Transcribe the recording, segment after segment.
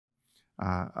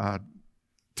I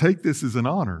take this as an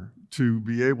honor to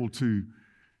be able to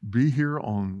be here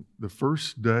on the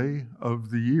first day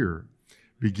of the year,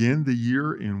 begin the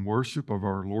year in worship of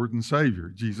our Lord and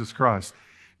Savior, Jesus Christ.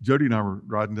 Jody and I were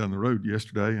riding down the road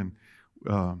yesterday, and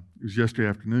it was yesterday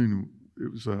afternoon.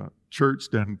 It was a church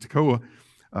down in Toccoa.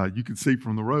 You could see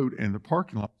from the road and the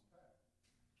parking lot.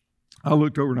 I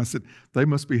looked over and I said, they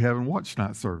must be having watch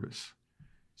night service.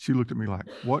 She looked at me like,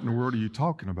 what in the world are you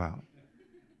talking about?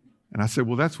 And I said,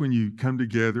 well, that's when you come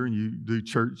together and you do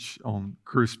church on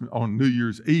New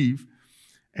Year's Eve,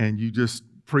 and you just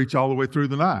preach all the way through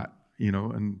the night,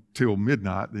 until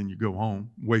midnight. Then you go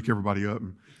home, wake everybody up,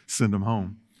 and send them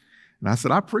home. And I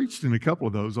said, I preached in a couple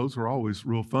of those. Those were always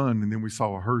real fun. And then we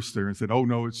saw a hearse there and said, oh,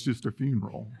 no, it's just a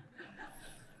funeral.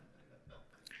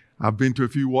 I've been to a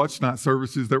few watch night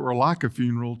services that were like a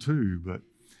funeral too, but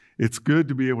it's good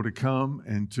to be able to come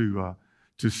and to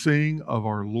sing of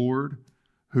our Lord,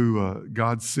 who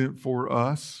God sent for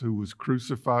us, who was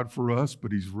crucified for us,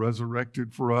 but He's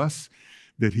resurrected for us,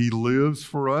 that He lives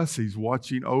for us, He's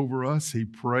watching over us, He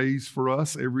prays for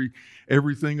us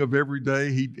everything of every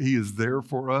day. He is there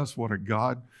for us. What a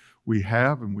God we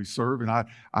have and we serve. And I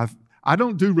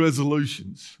don't do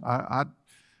resolutions. I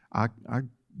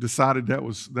decided that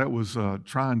was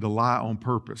trying to lie on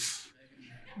purpose.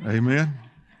 Amen.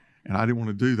 And I didn't want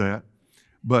to do that.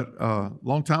 But a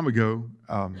long time ago,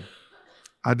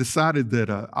 I decided that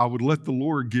I would let the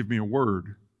Lord give me a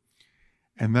word,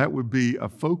 and that would be a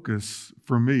focus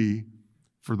for me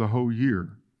for the whole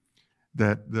year.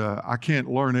 That I can't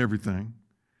learn everything,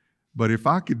 but if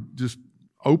I could just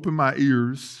open my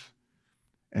ears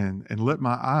and let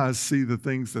my eyes see the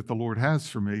things that the Lord has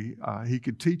for me, He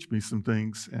could teach me some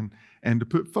things and to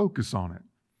put focus on it.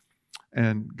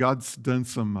 And God's done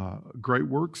some great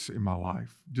works in my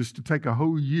life, just to take a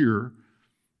whole year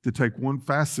to take one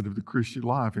facet of the Christian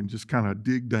life and just kind of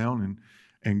dig down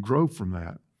and grow from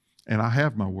that. And I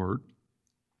have my word.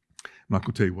 I'm not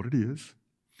going to tell you what it is,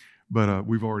 but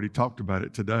we've already talked about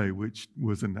it today, which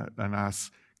was a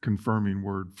nice confirming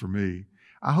word for me.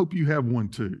 I hope you have one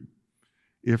too.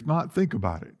 If not, think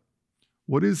about it.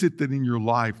 What is it that in your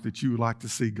life that you would like to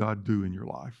see God do in your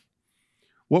life?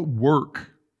 What work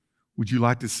would you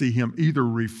like to see Him either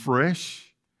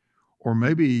refresh or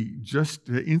maybe just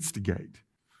to instigate?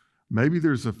 Maybe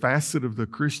there's a facet of the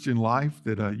Christian life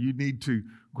that you need to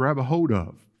grab a hold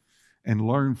of and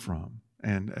learn from.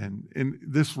 And in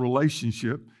this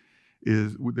relationship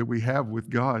that we have with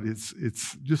God, it's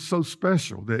just so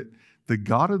special that the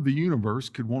God of the universe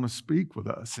could want to speak with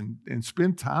us and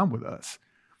spend time with us.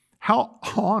 How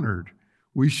honored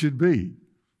we should be.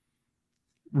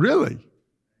 Really.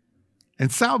 And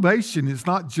salvation is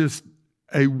not just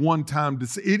a one-time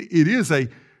decision. It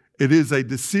is a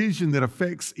decision that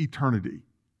affects eternity.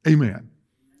 Amen.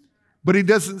 But it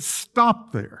doesn't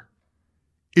stop there.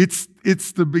 It's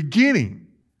the beginning.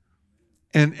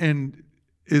 And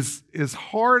as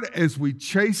hard as we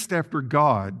chased after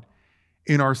God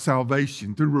in our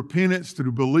salvation, through repentance,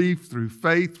 through belief, through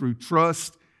faith, through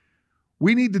trust,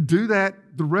 we need to do that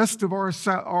the rest of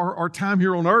our time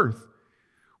here on earth.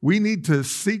 We need to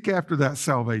seek after that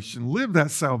salvation, live that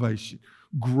salvation,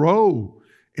 grow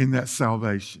in that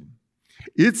salvation.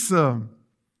 It's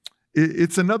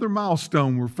another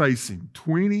milestone we're facing,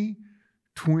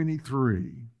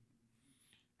 2023.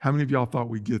 How many of y'all thought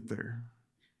we'd get there?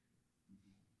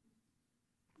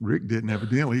 Rick didn't,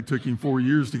 evidently. It took him 4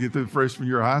 years to get through the freshman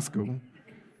year of high school.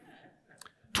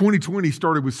 2020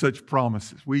 started with such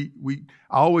promises. I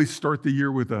always start the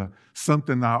year with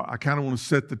something I kind of want to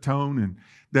set the tone. And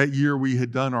that year we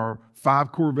had done our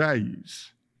 5 core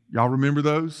values. Y'all remember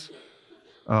those?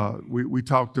 We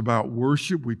talked about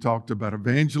worship. We talked about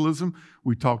evangelism.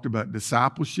 We talked about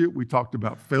discipleship. We talked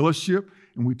about fellowship.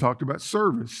 And we talked about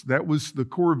service. That was the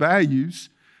core values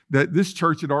that this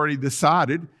church had already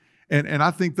decided. And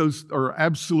I think those are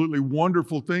absolutely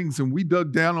wonderful things. And we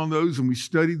dug down on those and we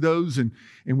studied those and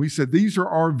we said, these are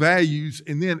our values.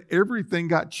 And then everything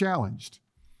got challenged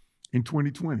in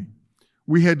 2020.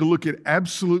 We had to look at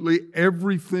absolutely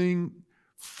everything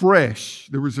fresh.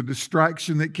 There was a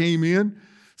distraction that came in,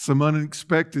 some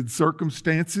unexpected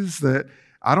circumstances that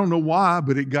I don't know why,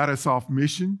 but it got us off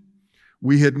mission.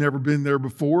 We had never been there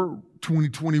before.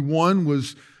 2021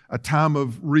 was a time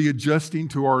of readjusting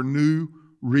to our new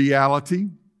reality.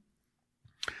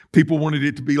 People wanted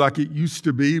it to be like it used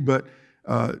to be, but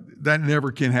that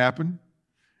never can happen.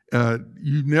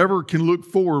 You never can look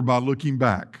forward by looking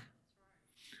back.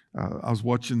 I was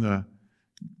watching the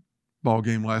ball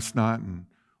game last night, and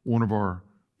one of our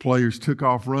players took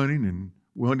off running and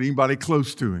wasn't anybody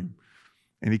close to him.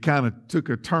 And he kind of took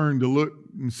a turn to look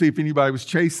and see if anybody was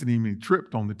chasing him, and he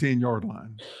tripped on the 10-yard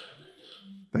line.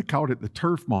 They called it the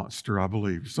turf monster, I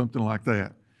believe, something like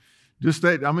that. Just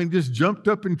jumped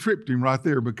up and tripped him right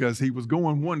there because he was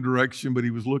going one direction, but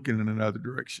he was looking in another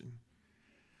direction.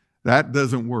 That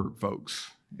doesn't work,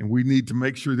 folks. And we need to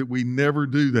make sure that we never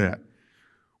do that.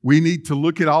 We need to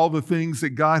look at all the things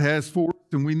that God has for us,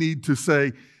 and we need to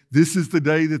say, this is the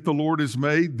day that the Lord has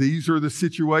made. These are the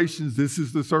situations. This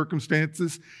is the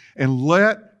circumstances. And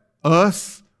let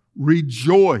us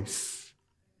rejoice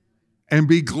and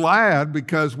be glad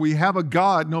because we have a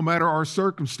God no matter our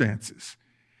circumstances.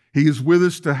 He is with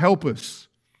us to help us.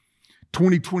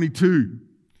 2022,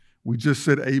 we just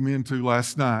said amen to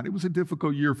last night. It was a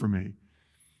difficult year for me.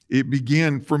 It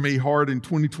began for me hard in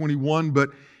 2021,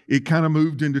 but it kind of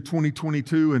moved into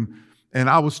 2022, and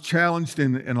I was challenged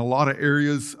in a lot of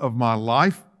areas of my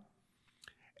life.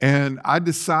 And I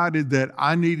decided that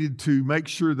I needed to make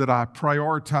sure that I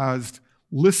prioritized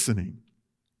listening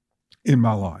in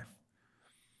my life.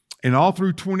 And all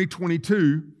through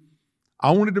 2022,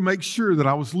 I wanted to make sure that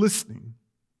I was listening.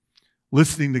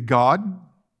 Listening to God,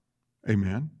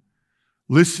 amen.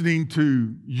 Listening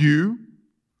to you,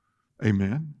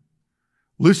 amen.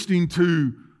 Listening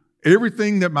to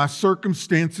everything that my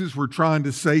circumstances were trying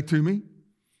to say to me.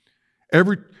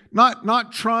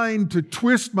 Not trying to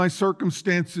twist my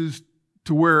circumstances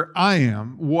to where I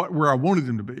am, where I wanted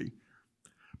them to be,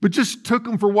 but just took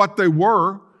them for what they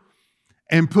were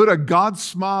and put a God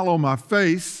smile on my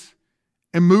face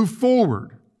and moved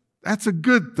forward. That's a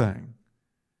good thing.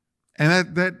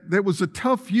 And that was a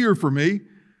tough year for me,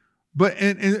 but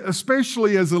and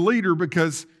especially as a leader,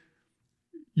 because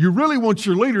you really want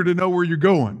your leader to know where you're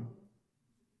going.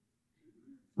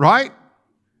 Right?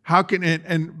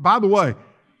 And by the way,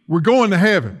 we're going to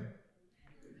heaven.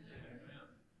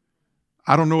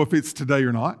 I don't know if it's today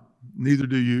or not. Neither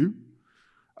do you.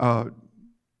 A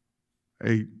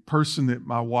person that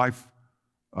my wife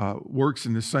works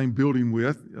in the same building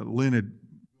with, Lynn had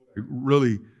a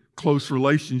really close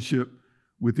relationship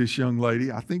with this young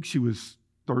lady. I think she was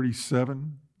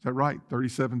 37. Is that right?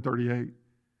 37, 38?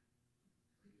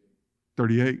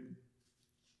 38.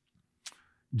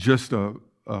 Just a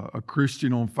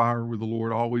Christian on fire with the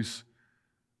Lord, always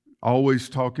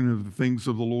talking of the things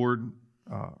of the Lord.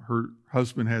 Her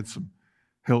husband had some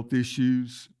health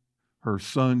issues. Her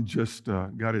son just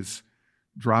got his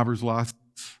driver's license.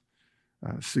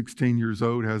 16 years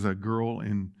old, has a girl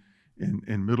in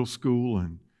middle school,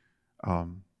 and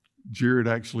Jared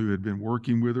actually had been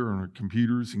working with her on her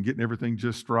computers and getting everything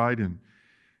just right, and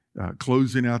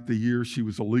closing out the year. She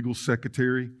was a legal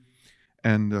secretary,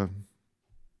 and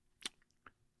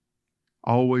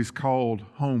always called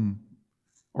home,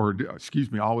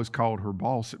 always called her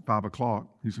boss at 5 o'clock,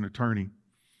 who's an attorney,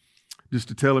 just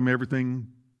to tell him everything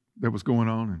that was going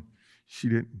on. And she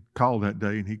didn't call that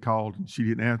day, and he called, and she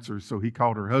didn't answer, so he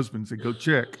called her husband and said, go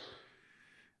check.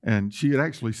 And she had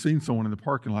actually seen someone in the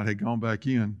parking lot, had gone back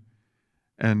in,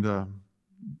 and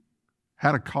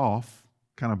had a cough,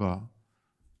 kind of a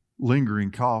lingering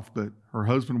cough, but her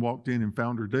husband walked in and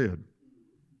found her dead.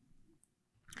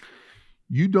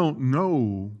 You don't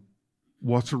know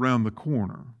what's around the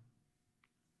corner,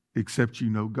 except you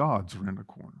know God's around the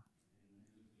corner.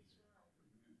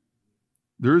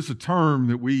 There is a term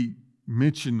that we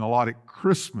mention a lot at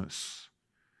Christmas.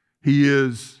 He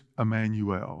is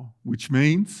Emmanuel, which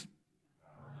means,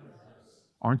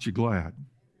 aren't you glad?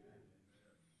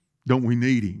 Don't we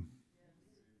need Him?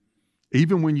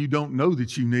 Even when you don't know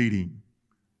that you need Him,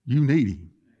 you need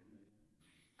Him.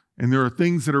 And there are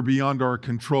things that are beyond our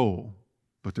control,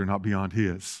 but they're not beyond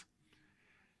His.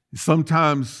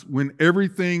 Sometimes when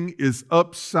everything is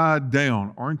upside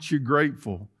down, aren't you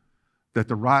grateful that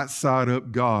the right side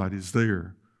up God is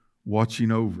there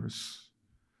watching over us?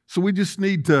 So we just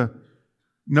need to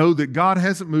know that God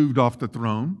hasn't moved off the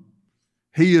throne.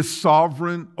 He is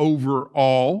sovereign over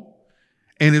all.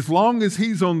 And as long as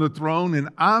He's on the throne and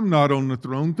I'm not on the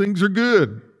throne, things are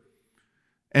good.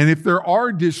 And if there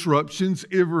are disruptions,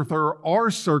 if there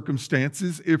are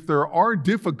circumstances, if there are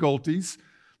difficulties,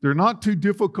 they're not too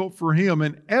difficult for Him.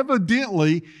 And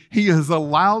evidently, He has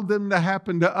allowed them to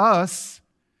happen to us.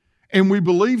 And we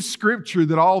believe Scripture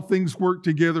that all things work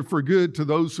together for good to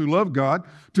those who love God,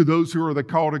 to those who are the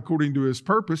called according to His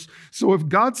purpose. So if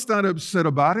God's not upset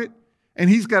about it and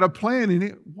He's got a plan in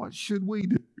it, what should we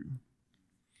do?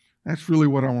 That's really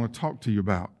what I want to talk to you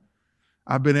about.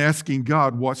 I've been asking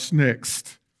God, what's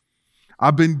next?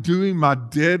 I've been doing my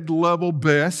dead level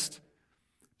best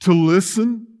to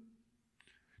listen,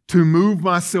 to move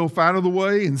myself out of the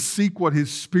way and seek what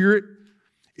His Spirit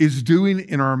is doing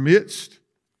in our midst.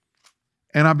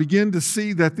 And I began to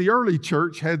see that the early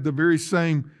church had the very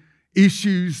same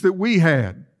issues that we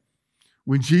had.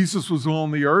 When Jesus was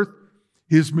on the earth,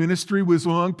 his ministry was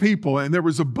among people, and there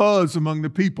was a buzz among the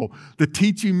people. The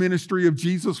teaching ministry of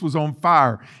Jesus was on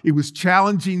fire. It was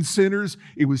challenging sinners.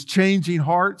 It was changing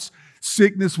hearts.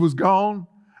 Sickness was gone.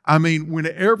 I mean,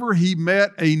 whenever he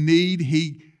met a need,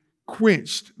 he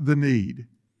quenched the need.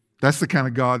 That's the kind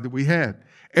of God that we had.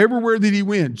 Everywhere that he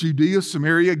went, Judea,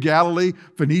 Samaria, Galilee,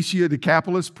 Phoenicia,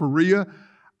 Decapolis, Perea,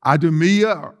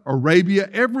 Idumea, Arabia,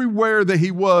 everywhere that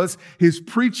he was, his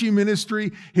preaching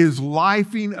ministry, his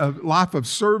life of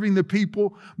serving the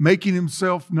people, making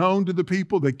himself known to the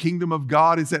people, the kingdom of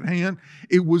God is at hand.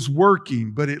 It was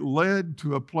working, but it led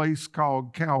to a place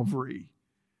called Calvary,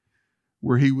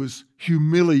 where he was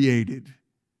humiliated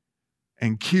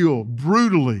and killed,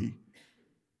 brutally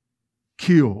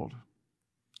killed.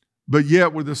 But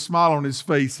yet, with a smile on his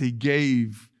face, he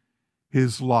gave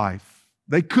his life.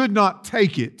 They could not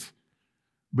take it,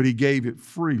 but he gave it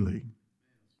freely.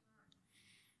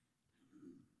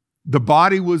 The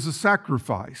body was a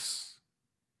sacrifice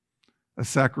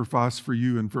for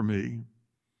you and for me.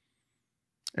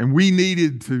 And we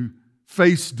needed to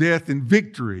face death in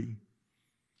victory.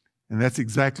 And that's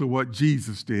exactly what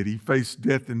Jesus did. He faced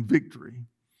death in victory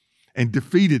and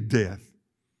defeated death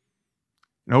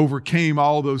and overcame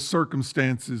all those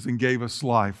circumstances and gave us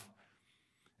life.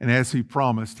 And as he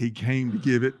promised, he came to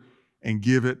give it and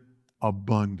give it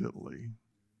abundantly.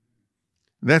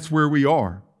 That's where we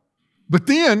are. But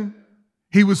then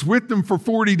he was with them for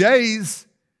 40 days,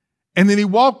 and then he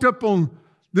walked up on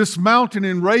this mountain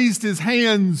and raised his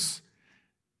hands.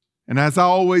 And as I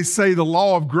always say, the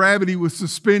law of gravity was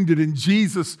suspended and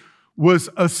Jesus was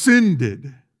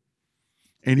ascended.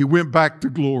 And he went back to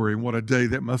glory. And what a day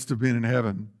that must have been in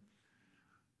heaven.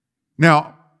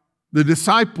 Now, the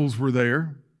disciples were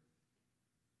there.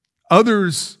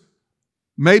 Others,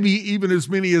 maybe even as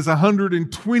many as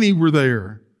 120 were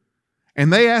there.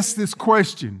 And they asked this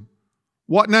question,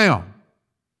 what now?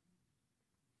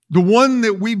 The one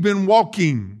that we've been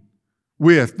walking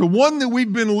with, the one that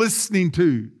we've been listening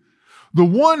to, the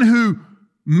one who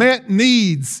met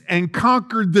needs and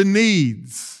conquered the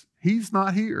needs, he's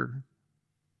not here.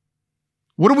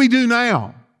 What do we do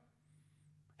now?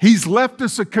 He's left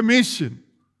us a commission.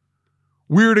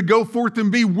 We're to go forth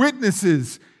and be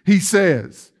witnesses, he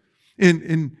says.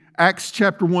 In Acts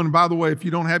chapter 1, by the way, if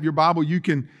you don't have your Bible, you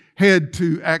can head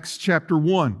to Acts chapter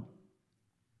 1.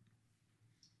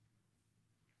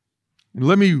 And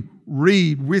let me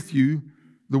read with you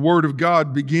the Word of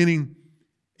God beginning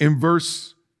in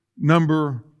verse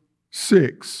number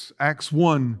 6. Acts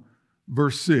 1,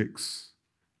 verse 6.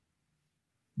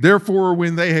 Therefore,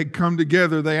 when they had come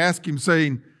together, they asked him,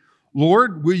 saying,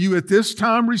 Lord, will you at this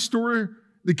time restore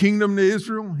the kingdom to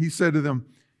Israel? He said to them,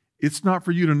 it's not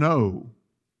for you to know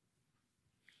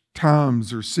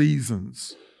times or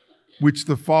seasons which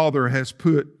the Father has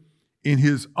put in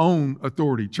his own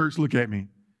authority. Church, look at me.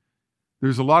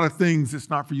 There's a lot of things that's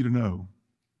not for you to know.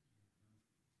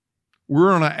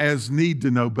 We're on an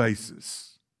as-need-to-know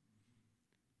basis.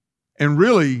 And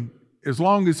really, as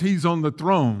long as he's on the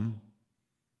throne,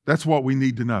 that's what we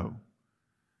need to know.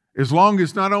 As long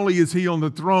as not only is he on the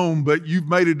throne, but you've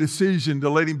made a decision to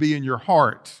let him be in your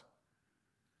heart,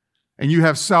 and you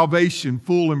have salvation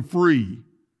full and free,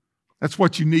 that's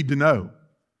what you need to know.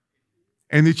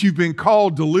 And that you've been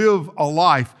called to live a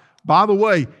life, by the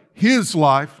way, his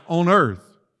life on earth.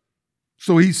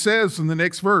 So he says in the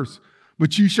next verse,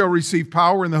 but you shall receive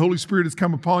power and the Holy Spirit has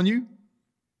come upon you.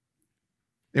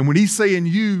 And when he's saying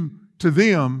you to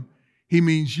them, he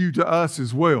means you to us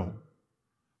as well.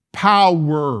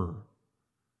 Power.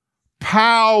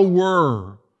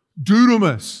 Power.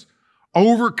 Dunamis.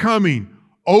 Overcoming.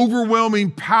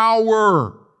 Overwhelming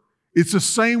power. It's the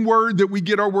same word that we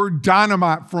get our word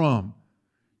dynamite from.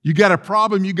 You got a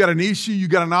problem, you got an issue, you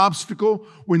got an obstacle.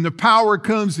 When the power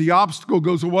comes, the obstacle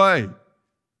goes away.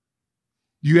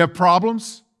 You have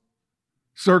problems,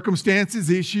 circumstances,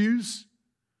 issues.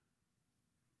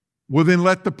 Well, then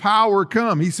let the power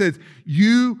come. He says,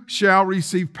 you shall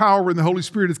receive power when the Holy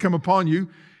Spirit has come upon you,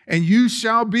 and you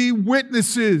shall be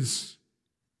witnesses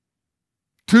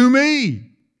to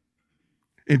me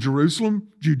in Jerusalem,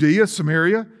 Judea,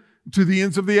 Samaria, to the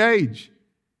ends of the age.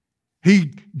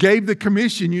 He gave the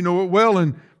commission, you know it well,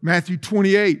 in Matthew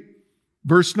 28,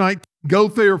 verse 19. Go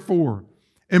therefore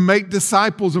and make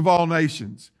disciples of all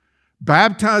nations,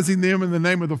 baptizing them in the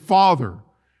name of the Father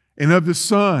and of the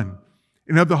Son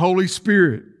and of the Holy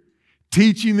Spirit,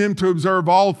 teaching them to observe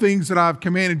all things that I have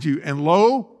commanded you. And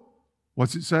lo,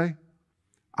 what's it say?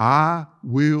 I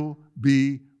will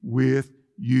be with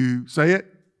you. Say it.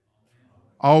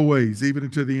 always, even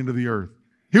unto the end of the earth.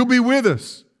 He'll be with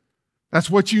us. That's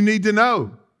what you need to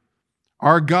know.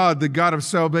 Our God, the God of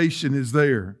salvation, is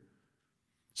there.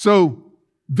 So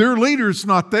their leader's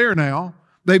not there now.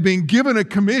 They've been given a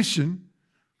commission,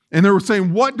 and they were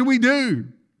saying, what do we do?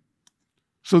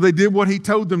 So they did what he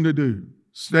told them to do.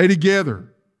 Stay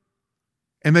together.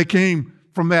 And they came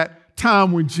from that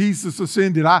time when Jesus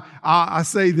ascended. I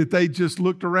say that they just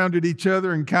looked around at each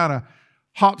other and kind of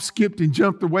hop, skipped, and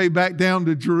jumped their way back down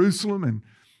to Jerusalem. And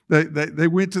they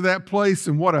went to that place,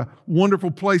 and what a wonderful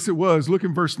place it was. Look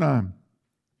in verse 9.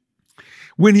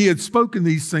 When he had spoken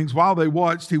these things, while they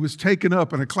watched, he was taken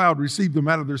up, and a cloud received them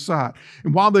out of their sight.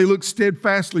 And while they looked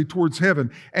steadfastly towards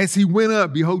heaven, as he went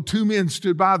up, behold, two men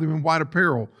stood by them in white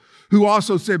apparel, who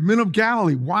also said, Men of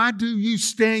Galilee, why do you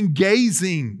stand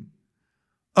gazing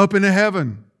up into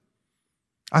heaven?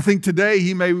 I think today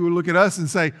he maybe would look at us and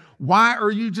say, why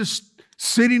are you just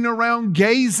sitting around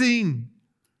gazing?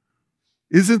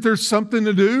 Isn't there something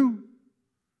to do?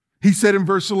 He said in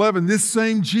verse 11, this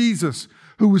same Jesus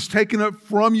who was taken up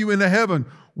from you into heaven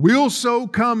will so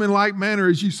come in like manner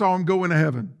as you saw him go into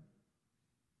heaven.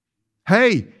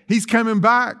 Hey, he's coming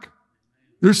back.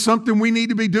 There's something we need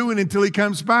to be doing until he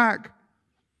comes back.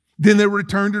 Then they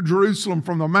returned to Jerusalem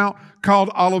from the mount called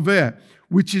Olivet,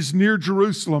 which is near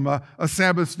Jerusalem, a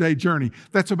Sabbath day journey.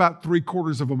 That's about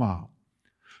 3/4 of a mile.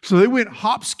 So they went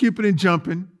hop, skipping, and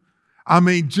jumping. I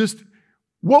mean, just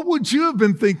what would you have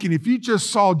been thinking if you just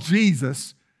saw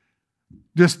Jesus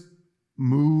just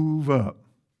move up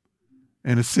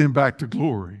and ascend back to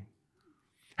glory?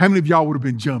 How many of y'all would have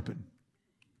been jumping?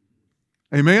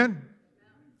 Amen?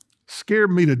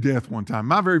 Scared me to death one time.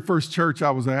 My very first church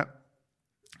I was at,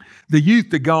 the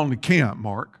youth had gone to camp,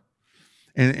 Mark,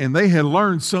 and they had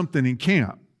learned something in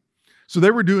camp. So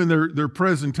they were doing their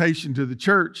presentation to the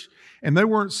church, and they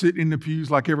weren't sitting in the pews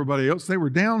like everybody else. They were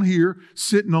down here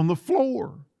sitting on the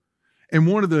floor. And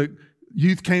one of the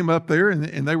youth came up there,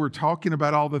 and they were talking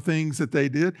about all the things that they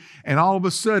did. And all of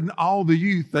a sudden, all the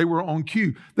youth, they were on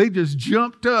cue. They just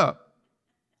jumped up.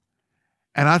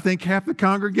 And I think half the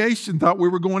congregation thought we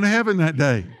were going to heaven that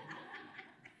day.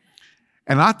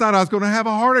 And I thought I was going to have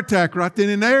a heart attack right then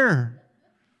and there.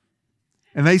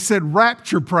 And they said,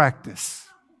 rapture practice.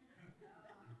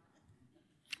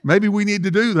 Maybe we need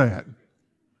to do that,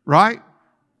 right?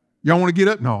 Y'all want to get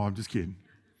up? No, I'm just kidding.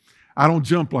 I don't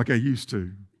jump like I used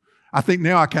to. I think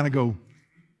now I kind of go,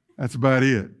 that's about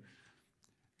it.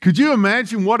 Could you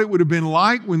imagine what it would have been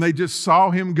like when they just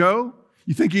saw him go?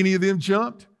 You think any of them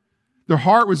jumped? Their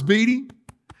heart was beating.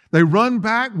 They run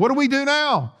back. What do we do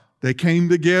now? They came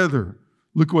together.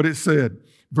 Look what it said.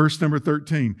 Verse number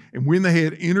 13. And when they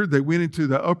had entered, they went into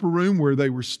the upper room where they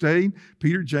were staying.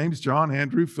 Peter, James, John,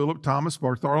 Andrew, Philip, Thomas,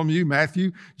 Bartholomew,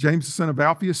 Matthew, James the son of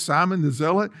Alphaeus, Simon the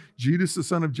Zealot, Judas the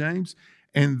son of James.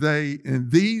 And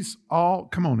these all,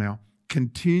 come on now,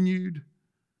 continued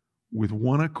with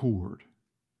one accord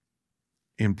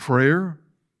in prayer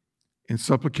and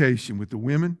supplication with the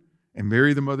women and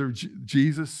Mary, the mother of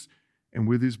Jesus, and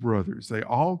with his brothers. They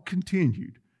all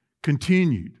continued.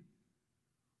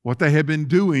 What they had been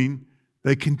doing,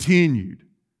 they continued.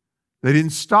 They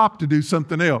didn't stop to do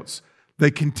something else. They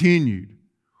continued.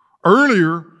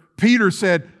 Earlier, Peter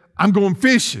said, I'm going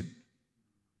fishing.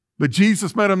 But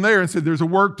Jesus met him there and said, there's a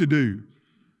work to do.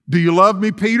 Do you love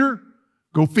me, Peter?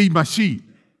 Go feed my sheep.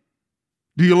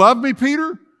 Do you love me,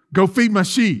 Peter? Go feed my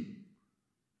sheep.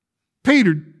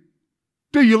 Peter,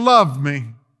 do you love me?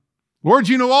 Lord,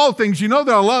 you know all things. You know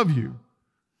that I love you.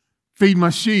 Feed my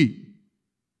sheep.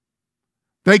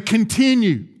 They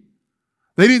continued.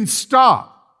 They didn't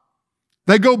stop.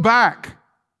 They go back.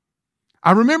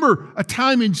 I remember a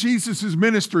time in Jesus'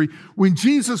 ministry when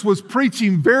Jesus was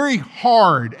preaching very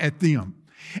hard at them.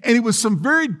 And it was some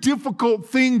very difficult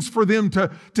things for them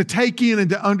to take in and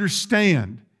to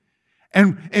understand.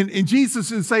 And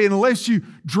Jesus is saying, unless you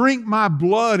drink my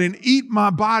blood and eat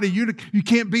my body, you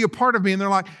can't be a part of me. And they're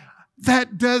like,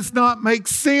 that does not make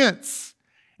sense.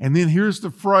 And then here's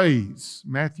the phrase,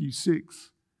 Matthew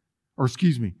 6, or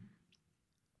excuse me,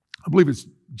 I believe it's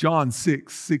John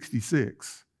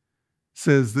 6:66,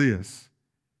 says this,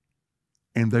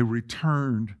 and they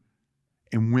returned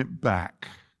and went back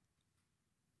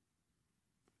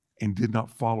and did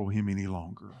not follow him any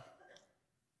longer.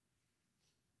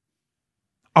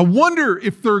 I wonder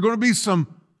if there are going to be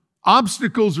some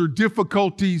obstacles or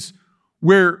difficulties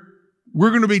where we're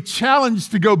going to be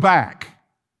challenged to go back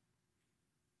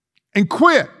and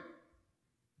quit.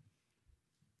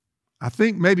 I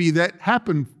think maybe that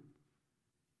happened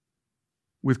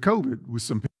with COVID with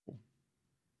some people.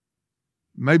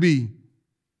 Maybe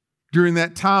during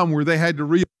that time where they had to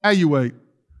reevaluate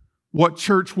what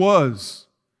church was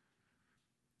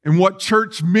and what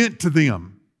church meant to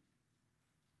them.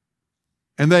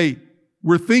 And they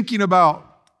were thinking about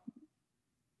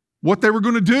what they were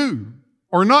going to do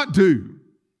or not do.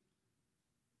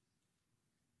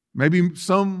 Maybe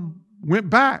some went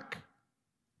back.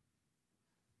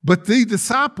 But the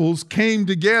disciples came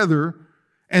together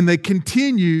and they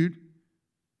continued.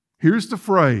 Here's the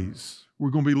phrase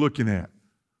we're going to be looking at.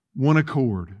 One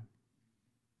accord.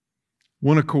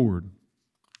 One accord.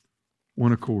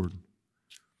 One accord.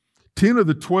 10 of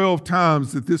the 12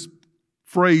 times that this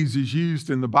phrase is used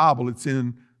in the Bible, it's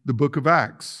in the book of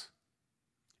Acts.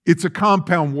 It's a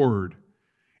compound word.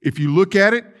 If you look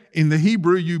at it in the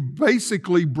Hebrew, you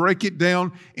basically break it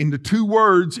down into two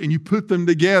words and you put them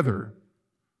together.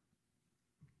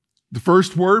 The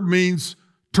first word means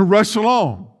to rush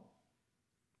along.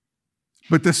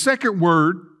 But the second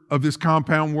word of this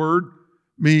compound word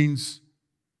means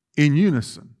in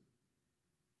unison.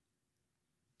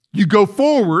 You go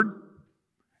forward,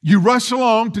 you rush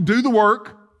along to do the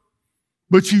work,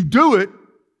 but you do it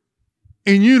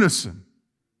in unison.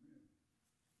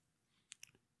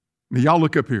 Now, y'all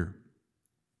look up here.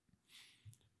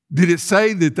 Did it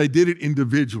say that they did it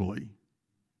individually?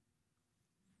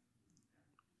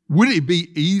 Would it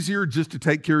be easier just to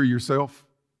take care of yourself?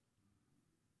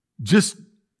 Just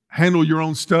handle your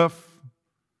own stuff?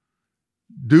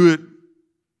 Do it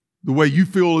the way you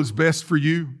feel is best for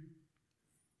you?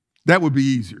 That would be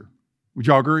easier. Would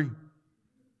y'all agree?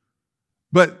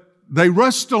 But they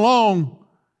rushed along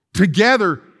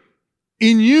together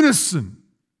in unison.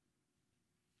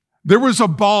 There was a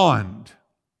bond.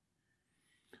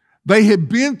 They had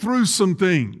been through some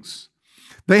things.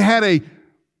 They had a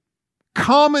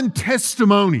common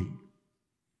testimony.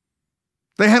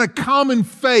 They had a common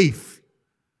faith.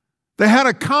 They had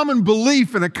a common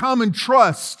belief and a common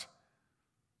trust.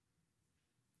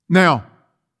 Now,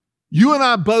 you and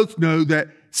I both know that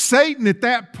Satan at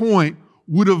that point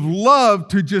would have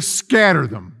loved to just scatter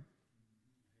them.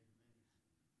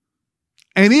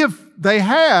 And if they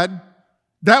had,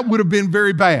 that would have been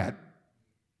very bad.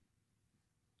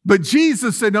 But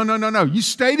Jesus said, no. You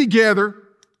stay together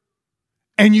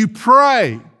and you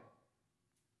pray.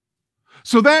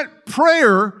 So that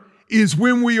prayer is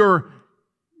when we are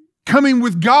coming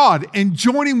with God and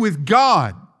joining with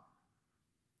God.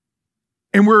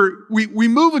 And we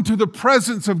move into the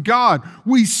presence of God.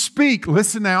 We speak,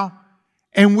 listen now,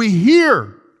 and we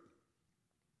hear.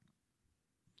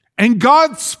 And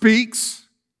God speaks,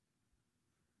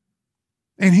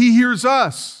 and He hears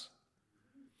us.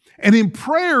 And in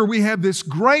prayer, we have this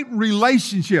great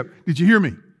relationship. Did you hear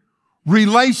me?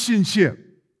 Relationship.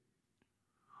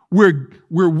 Where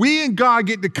we and God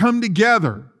get to come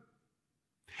together.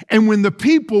 And when the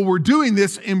people were doing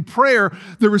this in prayer,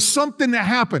 there was something that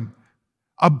happened.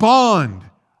 A bond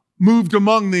moved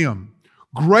among them,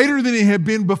 greater than it had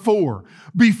been before.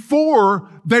 Before,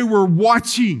 they were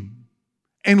watching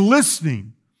and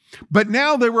listening, but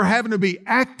now they were having to be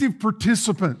active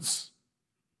participants.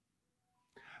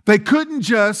 They couldn't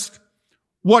just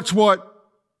watch what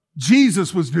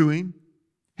Jesus was doing.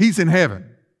 He's in heaven.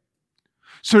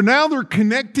 So now they're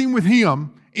connecting with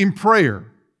Him in prayer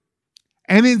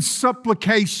and in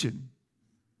supplication.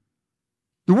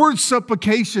 The word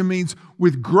supplication means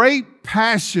with great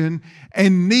passion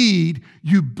and need,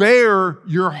 you bare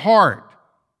your heart.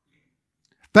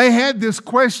 They had this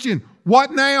question,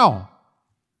 what now?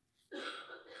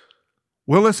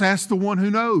 Well, let's ask the one who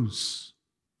knows.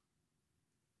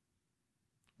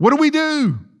 What do we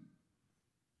do?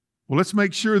 Well, let's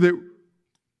make sure that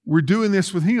we're doing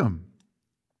this with Him.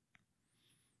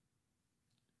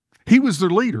 He was their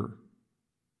leader.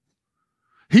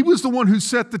 He was the one who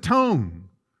set the tone.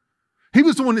 He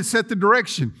was the one that set the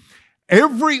direction.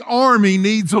 Every army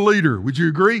needs a leader. Would you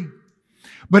agree?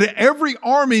 But every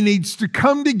army needs to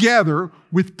come together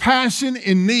with passion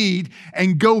and need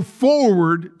and go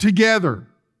forward together.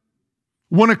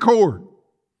 One accord.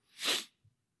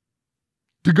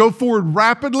 To go forward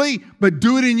rapidly, but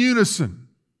do it in unison.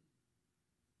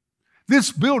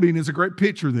 This building is a great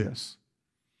picture of this.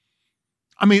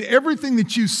 I mean, everything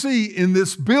that you see in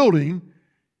this building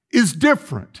is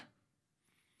different.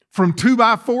 From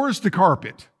 2x4s to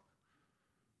carpet.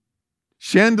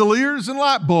 Chandeliers and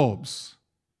light bulbs.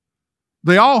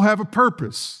 They all have a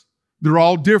purpose. They're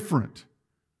all different.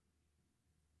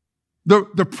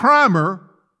 The primer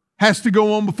has to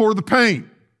go on before the paint.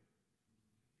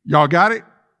 Y'all got it?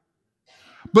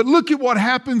 But look at what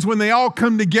happens when they all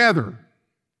come together.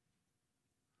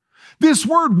 This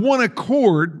word one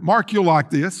accord, Mark, you'll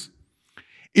like this.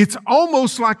 It's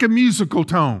almost like a musical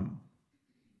tone.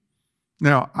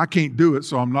 Now, I can't do it,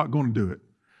 so I'm not going to do it.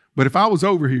 But if I was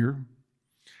over here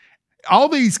All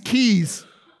these keys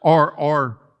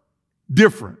are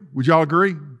different. Would y'all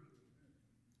agree?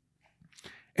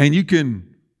 And you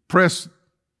can press,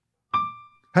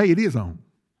 hey, it is on.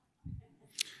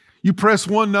 You press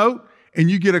one note and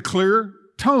you get a clear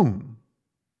tone.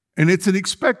 And it's an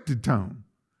expected tone.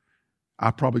 I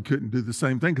probably couldn't do the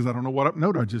same thing because I don't know what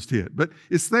note I just hit, but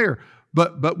it's there.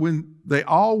 But when they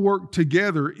all work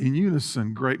together in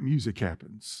unison, great music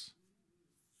happens.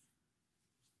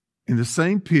 In the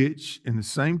same pitch, in the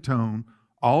same tone,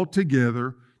 all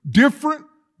together, different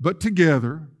but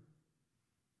together.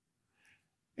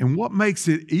 And what makes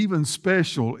it even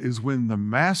special is when the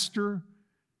master,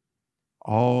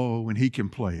 when he can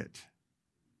play it.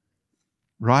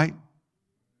 Right?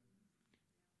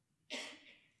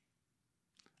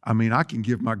 I mean, I can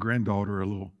give my granddaughter a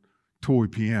little toy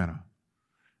piano,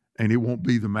 and it won't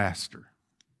be the master.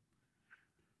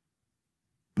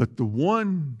 But the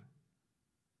one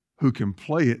who can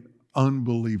play it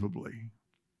unbelievably,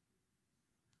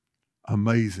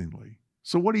 amazingly.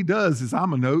 So what he does is,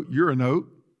 I'm a note, you're a note.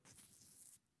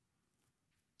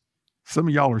 Some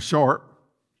of y'all are sharp.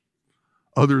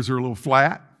 Others are a little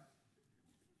flat.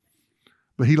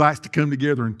 But he likes to come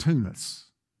together and tune us.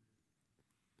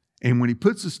 And when he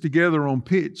puts us together on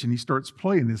pitch and he starts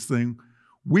playing this thing,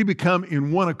 we become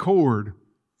in one accord.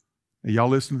 And y'all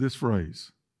listen to this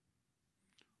phrase.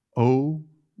 Oh,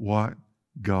 what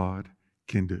God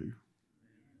can do.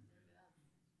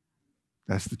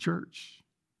 That's the church.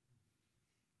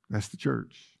 That's the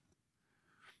church.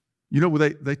 You know,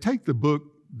 they take the book,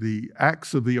 the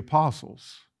Acts of the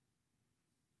Apostles.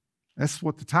 That's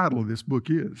what the title of this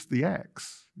book is, the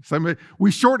Acts. So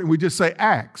we shorten, we just say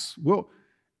Acts. Well,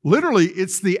 literally,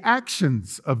 it's the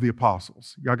actions of the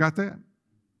apostles. Y'all got that?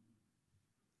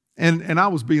 And I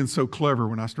was being so clever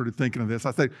when I started thinking of this.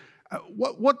 I said,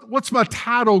 what's my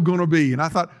title going to be? And I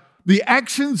thought, the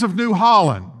Actions of New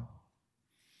Holland.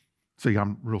 See,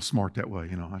 I'm real smart that way,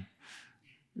 you know.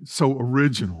 It's so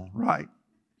original, right?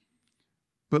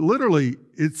 But literally,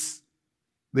 it's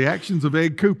the actions of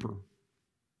Ed Cooper.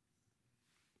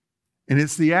 And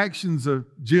it's the actions of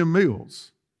Jim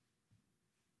Mills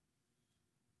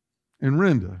and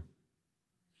Renda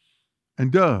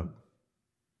and Doug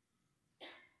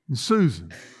and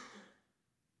Susan.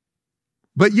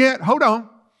 But yet, hold on,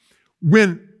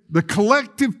 when the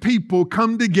collective people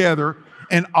come together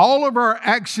and all of our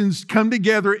actions come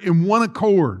together in one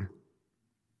accord,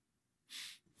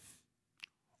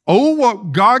 oh,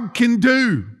 what God can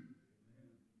do.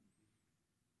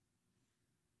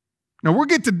 Now, we'll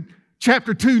get to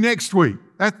chapter 2 next week.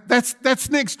 That's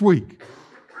next week.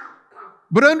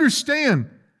 But understand,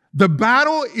 the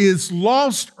battle is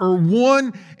lost or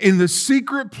won in the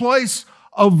secret place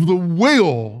of the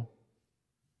will.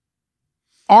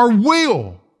 Our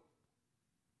will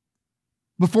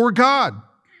before God.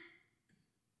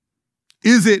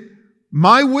 Is it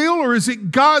my will or is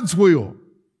it God's will?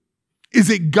 Is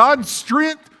it God's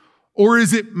strength or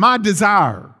is it my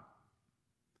desire?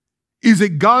 Is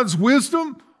it God's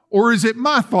wisdom or is it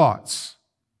my thoughts?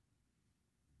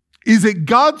 Is it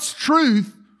God's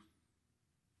truth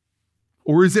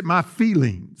or is it my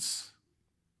feelings?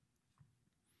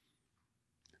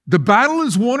 The battle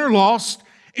is won or lost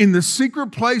in the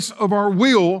secret place of our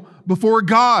will before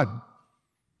God.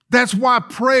 That's why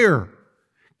prayer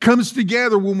comes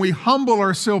together when we humble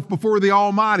ourselves before the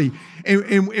Almighty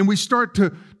and we start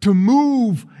to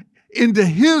move into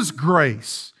His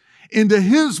grace, into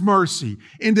His mercy,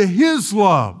 into His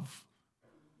love.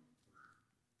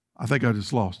 I think I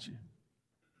just lost you.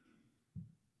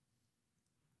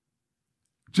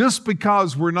 Just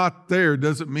because we're not there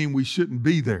doesn't mean we shouldn't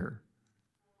be there.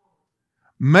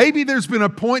 Maybe there's been a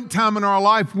point in time in our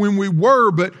life when we were,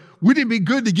 but wouldn't it be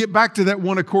good to get back to that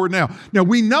one accord now? Now,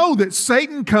 we know that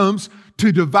Satan comes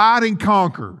to divide and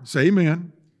conquer. Say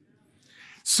amen.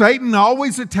 Satan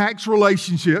always attacks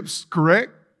relationships,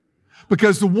 correct?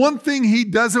 Because the one thing he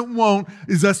doesn't want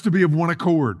is us to be of one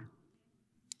accord.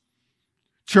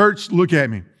 Church, look at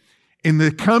me. In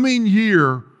the coming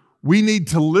year, we need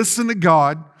to listen to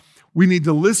God. We need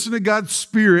to listen to God's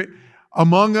Spirit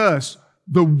among us.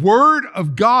 The Word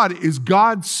of God is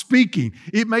God speaking.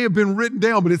 It may have been written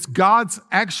down, but it's God's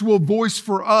actual voice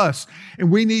for us. And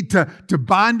we need to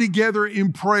bind together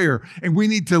in prayer. And we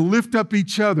need to lift up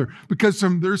each other because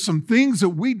there's some things that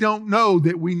we don't know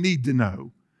that we need to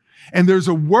know. And there's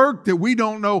a work that we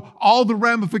don't know all the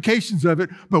ramifications of it,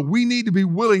 but we need to be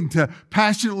willing to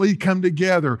passionately come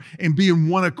together and be in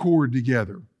one accord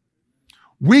together.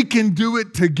 We can do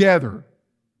it together.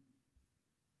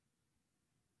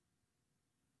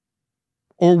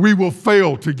 Or we will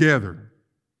fail together.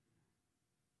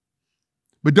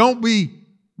 But don't be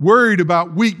worried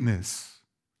about weakness.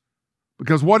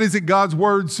 Because what is it God's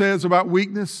word says about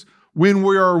weakness? When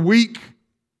we are weak,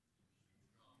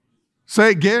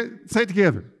 say it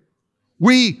together.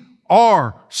 We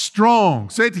are strong.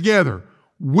 Say it together.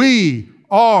 We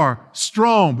are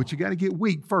strong. But you got to get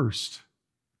weak first.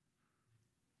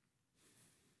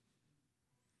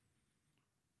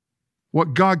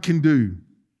 What God can do.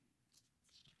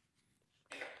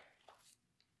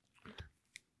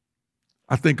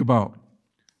 I think about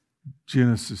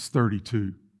Genesis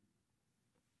 32.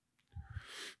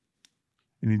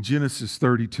 And in Genesis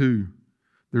 32,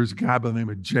 there's a guy by the name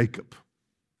of Jacob.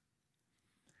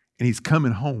 And he's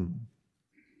coming home.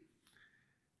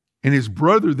 And his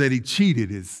brother that he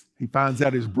cheated, he finds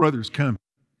out his brother's coming.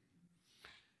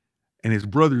 And his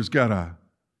brother's got a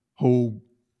whole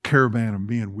caravan of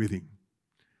men with him.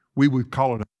 We would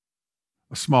call it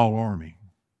a small army.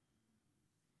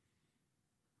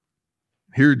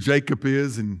 Here Jacob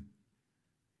is, and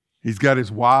he's got his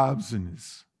wives and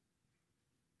his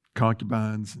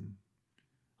concubines and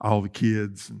all the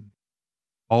kids and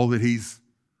all that he's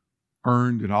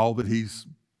earned and all that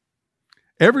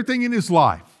everything in his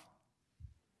life.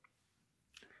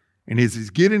 And as he's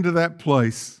getting to that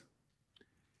place,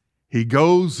 he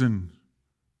goes and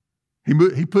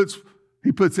he puts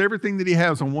everything that he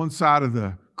has on one side of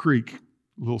the creek, a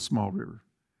little small river.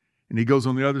 And he goes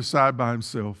on the other side by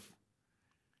himself.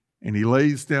 And he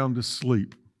lays down to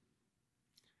sleep.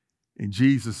 And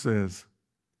Jesus says,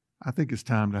 I think it's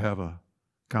time to have a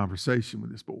conversation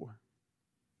with this boy.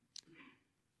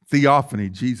 Theophany,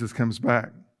 Jesus comes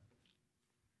back.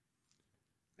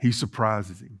 He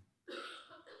surprises him.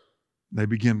 They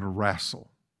begin to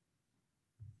wrestle.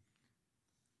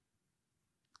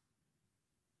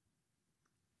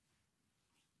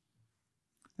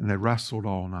 And they wrestled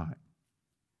all night.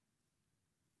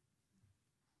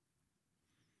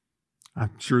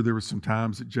 I'm sure there were some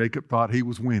times that Jacob thought he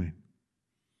was winning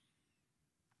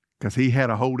because he had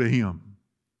a hold of him.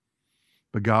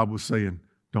 But God was saying,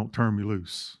 don't turn me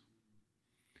loose.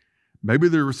 Maybe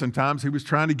there were some times he was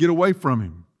trying to get away from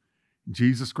him.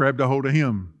 Jesus grabbed a hold of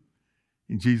him.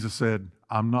 And Jesus said,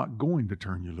 I'm not going to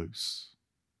turn you loose.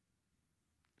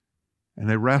 And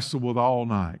they wrestled with all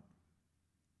night.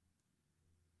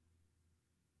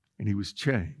 And he was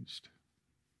changed.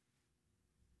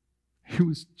 He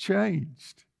was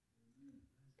changed.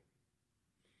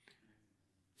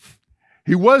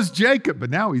 He was Jacob, but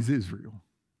now he's Israel.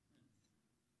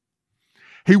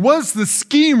 He was the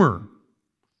schemer,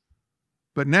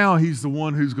 but now he's the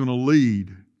one who's going to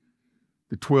lead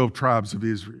the 12 tribes of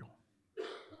Israel.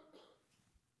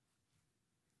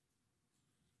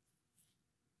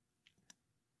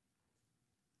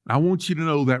 I want you to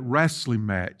know that wrestling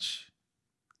match,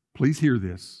 please hear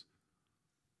this,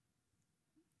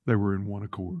 they were in one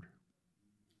accord.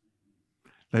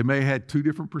 They may have had two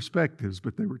different perspectives,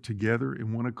 but they were together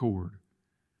in one accord.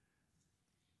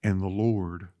 And the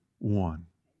Lord won.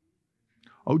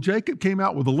 Oh, Jacob came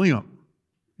out with a limp.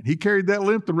 And he carried that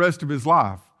limp the rest of his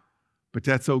life. But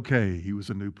that's okay. He was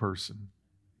a new person.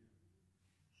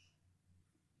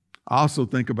 I also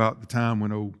think about the time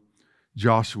when old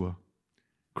Joshua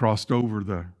crossed over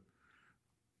the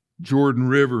Jordan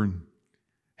River and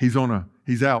he's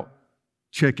out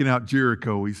checking out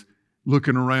Jericho. He's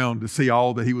looking around to see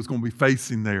all that he was going to be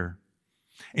facing there.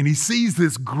 And he sees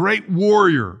this great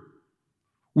warrior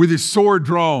with his sword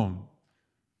drawn.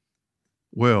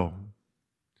 Well,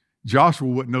 Joshua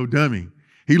wasn't no dummy.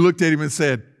 He looked at him and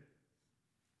said,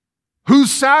 whose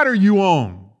side are you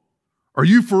on? Are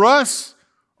you for us?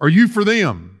 Or are you for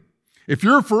them? If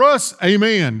you're for us,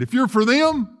 amen. If you're for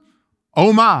them,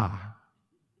 oh my.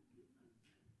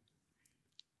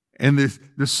 And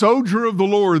the soldier of the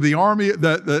Lord, the army,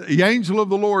 the angel of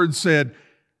the Lord said,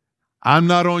 I'm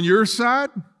not on your side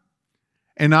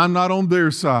and I'm not on their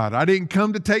side. I didn't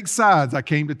come to take sides. I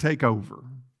came to take over.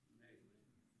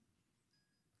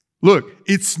 Look,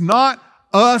 it's not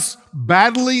us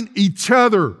battling each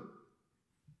other.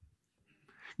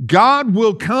 God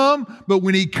will come, but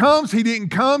when He comes, He didn't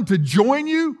come to join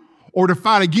you or to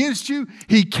fight against you.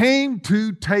 He came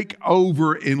to take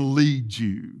over and lead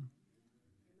you.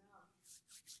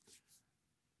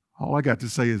 All I got to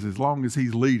say is as long as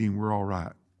He's leading, we're all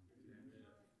right.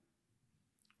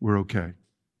 We're okay.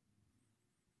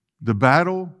 The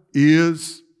battle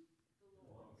is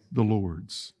the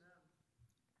Lord's.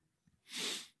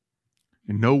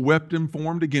 And no weapon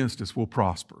formed against us will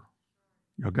prosper.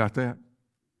 Y'all got that?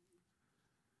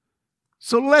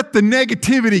 So let the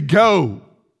negativity go.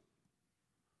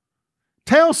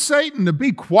 Tell Satan to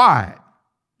be quiet.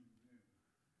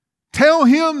 Tell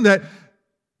him that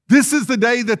This is the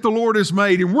day that the Lord has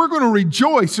made, and we're going to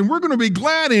rejoice and we're going to be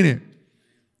glad in it.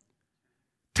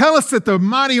 Tell us that the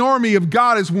mighty army of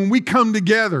God is when we come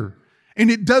together,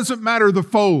 and it doesn't matter the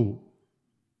foe.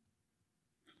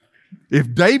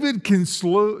 If David can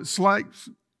sling,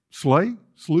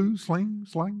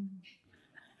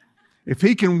 if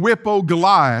he can whip old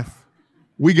Goliath,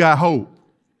 we got hope.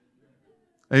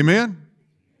 Amen?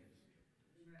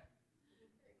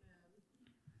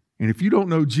 And if you don't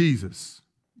know Jesus,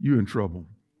 you're in trouble.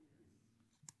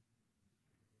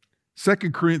 2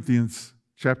 Corinthians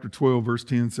chapter 12, verse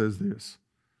 10 says this: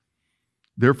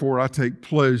 Therefore I take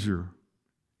pleasure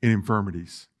in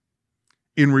infirmities,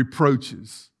 in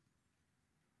reproaches,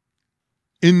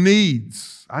 in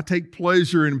needs. I take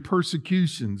pleasure in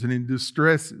persecutions and in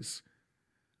distresses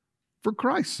for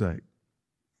Christ's sake.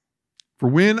 For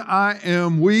when I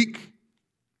am weak,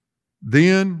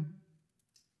 then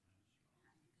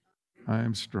I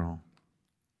am strong.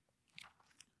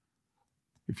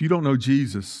 If you don't know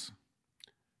Jesus,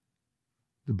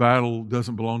 the battle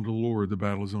doesn't belong to the Lord. The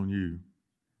battle is on you.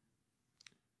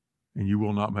 And you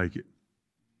will not make it.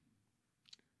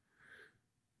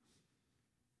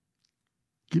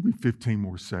 Give me 15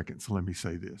 more seconds. Let me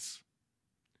say this.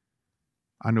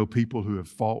 I know people who have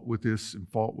fought with this and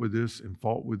fought with this and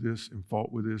fought with this and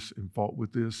fought with this and fought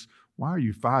with this. Why are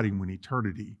you fighting when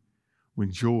eternity,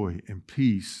 when joy and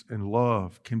peace and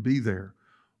love can be there?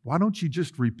 Why don't you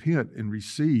just repent and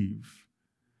receive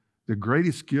the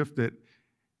greatest gift that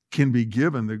can be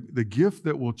given, the gift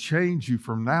that will change you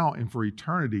from now and for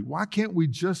eternity? Why can't we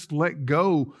just let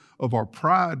go of our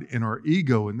pride and our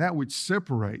ego and that which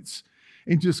separates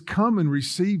and just come and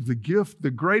receive the gift,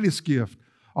 the greatest gift,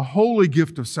 a holy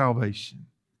gift of salvation?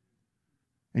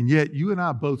 And yet you and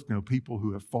I both know people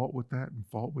who have fought with that and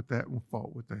fought with that and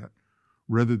fought with that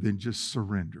rather than just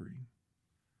surrendering.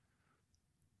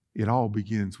 It all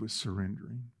begins with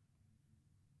surrendering.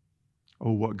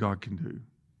 Oh, what God can do.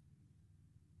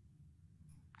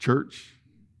 Church,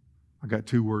 I got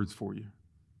 2 words for you.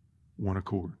 One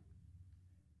accord.